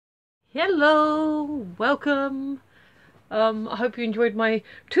Hello, welcome. I hope you enjoyed my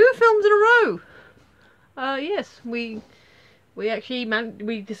 2 films in a row. Yes, we actually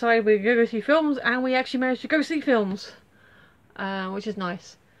we decided we were going to go see films, and we actually managed to go see films, which is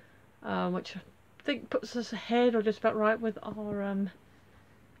nice. Which I think puts us ahead or just about right with our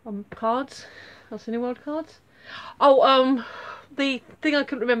cards, our Cineworld cards. Oh, the thing I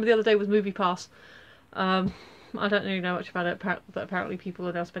couldn't remember the other day was Movie Pass. I don't really know much about it, but apparently people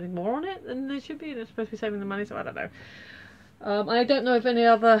are now spending more on it than they should be, and they're supposed to be saving the money, so I don't know. I don't know if any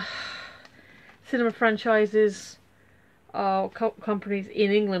other cinema franchises or companies in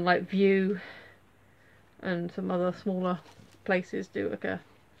England, like View and some other smaller places, do like an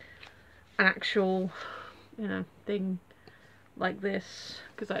actual, thing like this,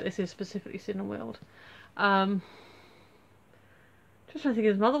 because like this is specifically Cineworld. Just trying to think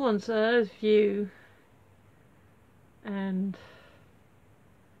of some other ones. There's View. And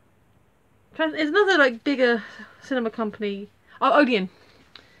there's another like bigger cinema company. Oh, Odeon.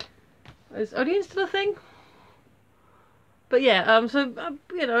 Is Odeon still a thing? But yeah, I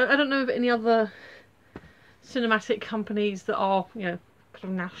don't know of any other cinematic companies that are, kind of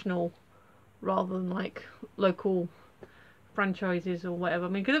national rather than like local franchises or whatever. I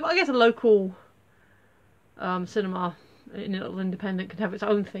mean, because I guess a local cinema, a little independent, can have its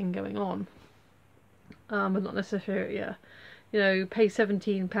own thing going on. But not necessarily, pay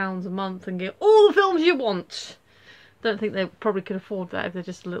 £17 a month and get all the films you want. Don't think they probably could afford that if they're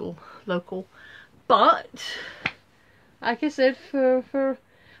just a little local. But, like I said, for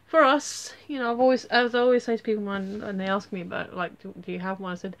us, as I always say to people when they ask me about, like, do you have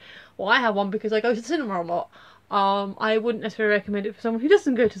one? I said, well, I have one because I go to the cinema a lot. I wouldn't necessarily recommend it for someone who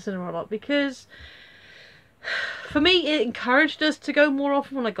doesn't go to cinema a lot, because for me, it encouraged us to go more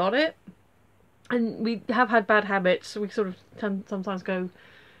often when I got it. And we have had bad habits. We sort of sometimes go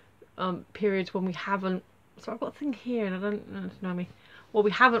periods when we haven't. So I've got a thing here, and I don't know me. Well,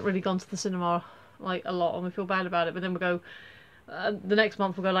 we haven't really gone to the cinema like a lot, and we feel bad about it. But then we go the next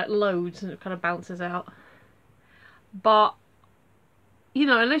month. We'll go like loads, and it kind of balances out. But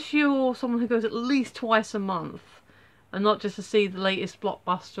unless you're someone who goes at least twice a month, and not just to see the latest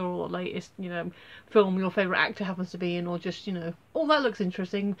blockbuster or the latest, film your favourite actor happens to be in, or just, oh, that looks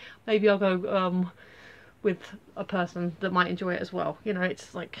interesting, maybe I'll go with a person that might enjoy it as well.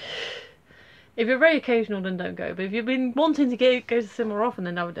 It's like, if you're very occasional, then don't go. But if you've been wanting to go to cinema more often,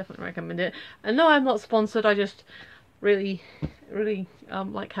 then I would definitely recommend it. And no, I'm not sponsored, I just really, really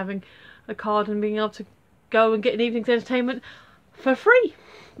like having a card and being able to go and get an evening's entertainment for free,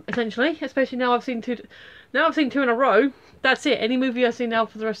 essentially. Especially now I've seen two in a row. That's it. Any movie I see now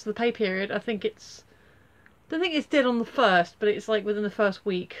for the rest of the pay period, I don't think it's dead on the first, but it's like within the first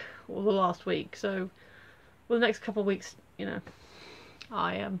week or the last week. So, well, the next couple of weeks,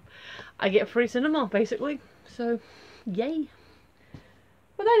 I get free cinema basically. So, yay.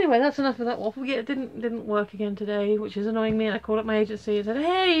 But anyway, that's enough of that waffle. Yeah, it didn't work again today, which is annoying me. And I called up my agency and said,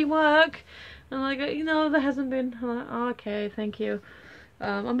 "Hey, work," and I go, there hasn't been. I'm like, oh, okay, thank you.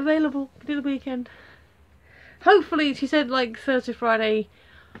 I'm available. Do the weekend. Hopefully, she said like Thursday, Friday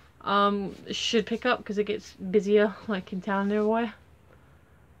should pick up because it gets busier like in town nearby.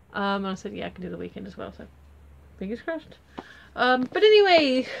 And I said, yeah, I can do the weekend as well, so fingers crossed. But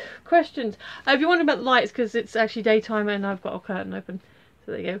anyway, questions. If you're wondering about the lights, because it's actually daytime and I've got a curtain open.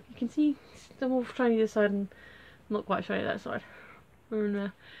 So there you go. You can see I'm all shiny this side and not quite shiny that side.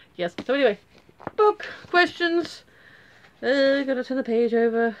 And, yes, so anyway, book questions. Gotta turn the page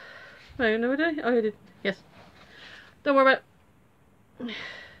over. No, did I? Oh, I did. Yes. Don't worry about it.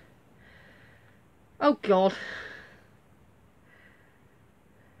 Oh god.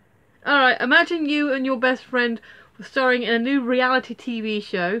 Alright, imagine you and your best friend were starring in a new reality TV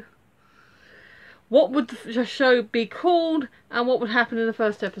show. What would the show be called, and what would happen in the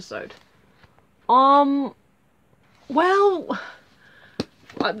first episode? Well,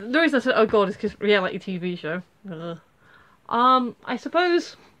 the reason I said oh god is because reality TV show. I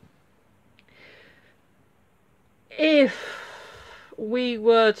suppose if we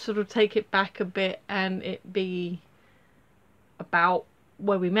were to sort of take it back a bit and it be about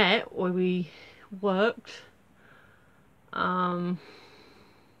where we met, where we worked, because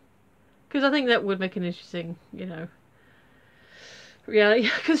I think that would make an interesting, reality.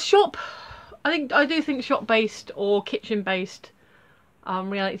 Because I do think shop based or kitchen based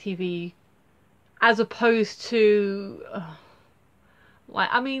reality TV, as opposed to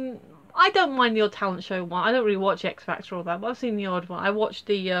I don't mind the odd talent show one. I don't really watch X Factor or that, but I've seen the odd one. I watched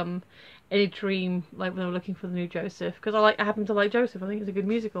the Any Dream, like when they were looking for the new Joseph, because I happen to like Joseph. I think it's a good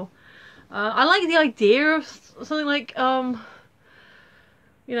musical. I like the idea of something like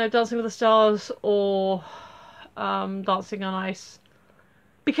you know, Dancing with the Stars or Dancing on Ice.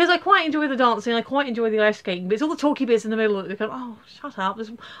 Because I quite enjoy the dancing, I quite enjoy the ice skating, but it's all the talky bits in the middle that they go, oh, shut up, I just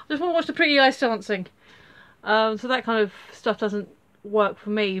want to watch the pretty ice dancing. So that kind of stuff doesn't work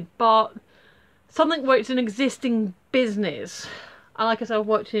for me, but something where it's an existing business, and like I said, I've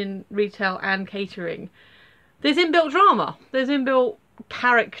worked in retail and catering, there's inbuilt drama, there's inbuilt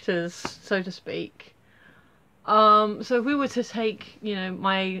characters, so to speak. So if we were to take, you know,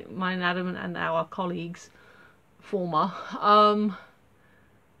 my and Adam and our colleagues, former,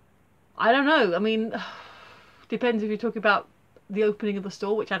 I don't know. I mean, depends if you're talking about the opening of the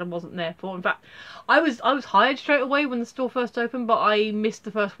store, which Adam wasn't there for. In fact, I was hired straight away when the store first opened, but I missed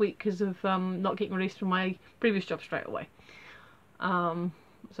the first week because of not getting released from my previous job straight away. So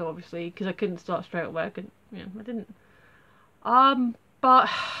obviously, because I couldn't start straight away, I didn't. But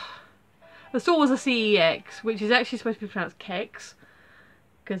the store was a CEX, which is actually supposed to be pronounced KEX,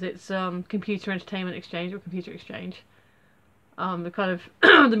 because it's Computer Entertainment Exchange or Computer Exchange. The kind of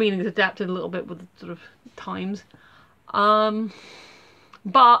the meaning is adapted a little bit with the sort of times.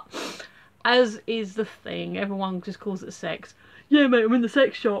 But as is the thing, everyone just calls it sex. Yeah, mate, I'm in the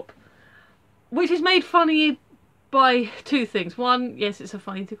sex shop, which is made funny by two things. One, yes, it's so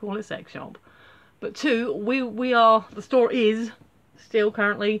funny to call it sex shop, but two, the store is still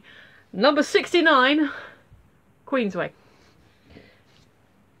currently number 69 Queensway.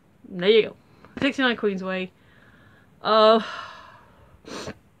 There you go, 69 Queensway.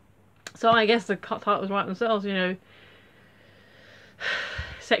 So I guess the titles write themselves, you know,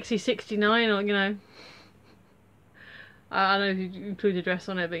 Sexy 69, or, you know, I don't know if you include a dress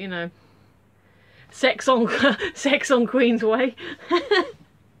on it, but, you know, sex on Queensway.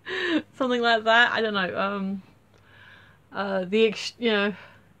 Something like that, I don't know.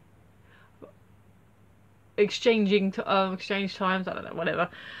 Exchanging exchange times, I don't know, whatever.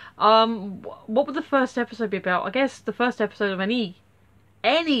 What would the first episode be about? I guess the first episode of any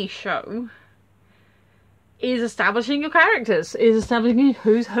show is establishing your characters, is establishing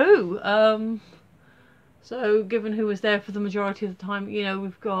who's who. So given who was there for the majority of the time, you know,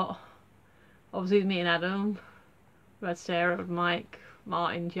 we've got obviously me and Adam, we had Sarah, Mike,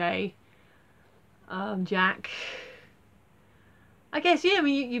 Martin, Jay, Jack. I guess, yeah, I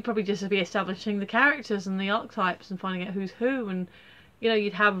mean, you'd probably just be establishing the characters and the archetypes and finding out who's who, and, you know,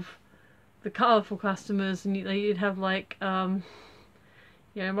 you'd have the colourful customers, and you'd have, like,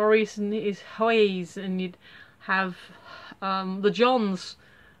 you know, Maurice and his Hoys, and you'd have the Johns.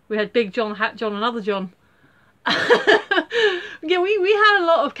 We had Big John, Hat John, and Other John. Yeah, we had a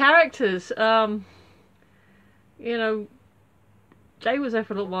lot of characters. You know, Jay was there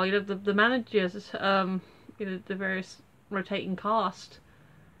for a little while. You know, the managers, you know, the various rotating cast.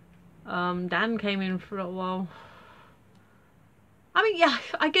 Dan came in for a little while. I mean, yeah,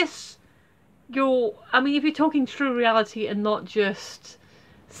 I guess I mean, if you're talking true reality and not just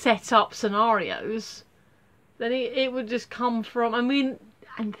set up scenarios, then it would just come from, I mean,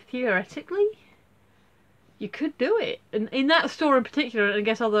 and theoretically, you could do it. And in that store in particular, and I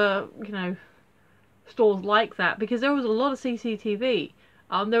guess other, you know, stores like that, because there was a lot of CCTV.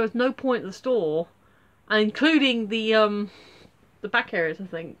 There was no point in the store, including the back areas, I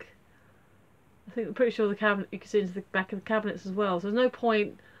think I'm pretty sure the cabinet, you could see into the back of the cabinets as well. So there's no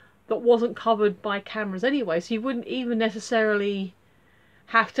point that wasn't covered by cameras anyway, so you wouldn't even necessarily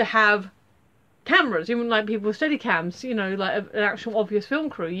have to have cameras. You wouldn't like people with steady cams, you know, like an actual obvious film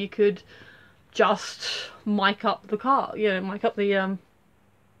crew. You could just mic up the car, you know, mic up the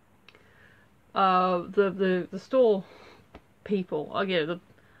store people, you know,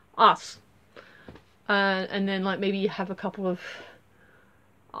 us, and then like maybe you have a couple of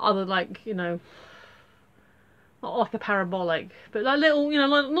other, like, you know, not like a parabolic, but like little, you know,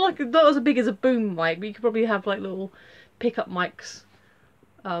 like not as big as a boom mic, but you could probably have like little pickup mics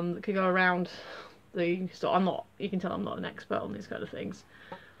that could go around the store. You can tell I'm not an expert on these kind of things.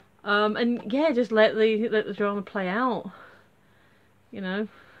 And yeah, just let the drama play out. You know,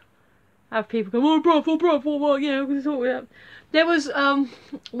 have people go, oh, bro, you know, because it's all. There was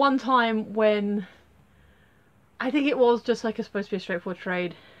one time when I think it was just like supposed to be a straightforward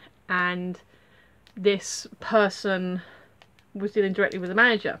trade, and this person was dealing directly with the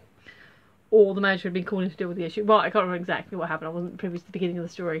manager, or the manager had been called in to deal with the issue. Well, I can't remember exactly what happened. I wasn't privy to the beginning of the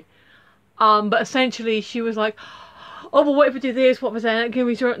story. But essentially, she was like, oh, well, what if we do this? What was that? Can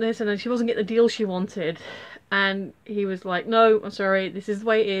we shorten this? And then she wasn't getting the deal she wanted. And he was like, no, I'm sorry, this is the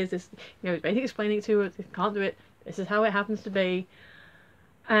way it is. This, you know, he's basically explaining it to her. Can't do it. This is how it happens to be.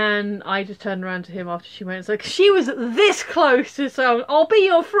 And I just turned around to him after she went. It's like, she was this close to saying, I'll be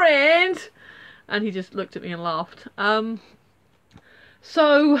your friend. And he just looked at me and laughed.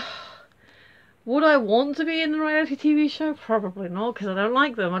 So, would I want to be in a reality TV show? Probably not, because I don't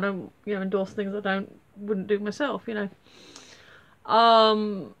like them. I don't, endorse things I wouldn't do myself,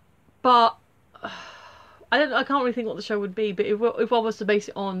 But I can't really think what the show would be. But if I was to base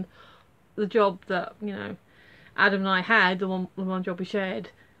it on the job that Adam and I had, the one job we shared,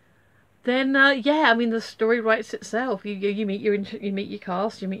 then yeah, I mean the story writes itself. You meet your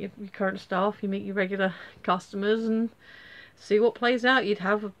cast, you meet your current staff, you meet your regular customers, and see what plays out. You'd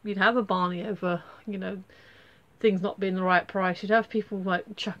have a Barney over things not being the right price. You'd have people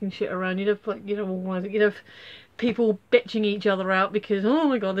like chucking shit around. You'd have you'd have people bitching each other out because, oh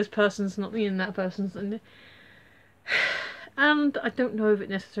my god, this person's not me and that person's, and I don't know if it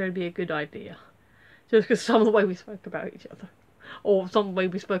necessarily be a good idea, just because some of the way we spoke about each other, or some of the way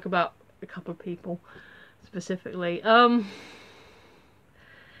we spoke about a couple of people specifically.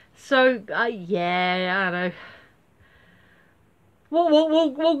 So yeah, I don't know.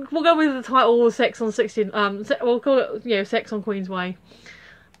 We'll go with the title "Sex on 16." We'll call it "Sex on Queensway,"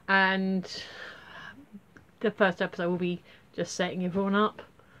 and the first episode will be just setting everyone up,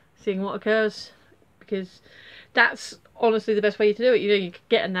 seeing what occurs, because that's honestly the best way to do it. You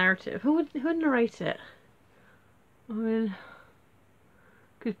get a narrative. Who would narrate it? I mean,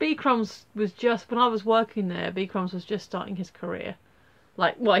 because B Crumbs was just, when I was working there, B Crumbs was just starting his career.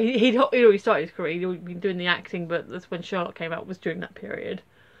 Like, well, he'd already started his career. He'd been doing the acting, but that's when Sherlock came out, was during that period.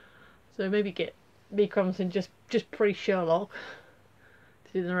 So maybe get B Crumbs in just pre-Sherlock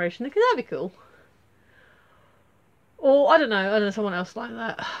to do the narration. Because that'd be cool. Or I don't know, someone else like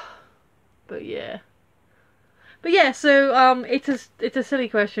that. But yeah. So it's a silly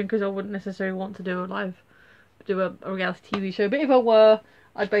question because I wouldn't necessarily want to do a reality TV show. But if I were,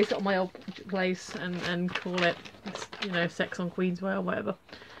 I'd base it on my old place and call it, Sex on Queensway or whatever.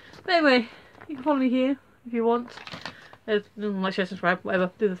 But anyway, you can follow me here if you want. Like, share, subscribe,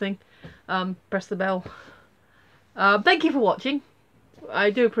 whatever, do the thing. Press the bell. Thank you for watching.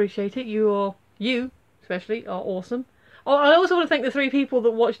 I do appreciate it. You especially are awesome. Oh, I also want to thank the 3 people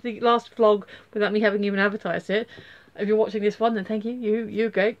that watched the last vlog without me having even advertised it. If you're watching this one, then thank you. You're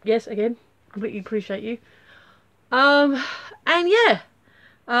great. Yes, again, completely appreciate you. And yeah.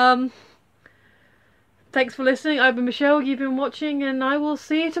 Thanks for listening. I've been Michelle, you've been watching, and I will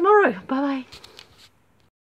see you tomorrow. Bye bye.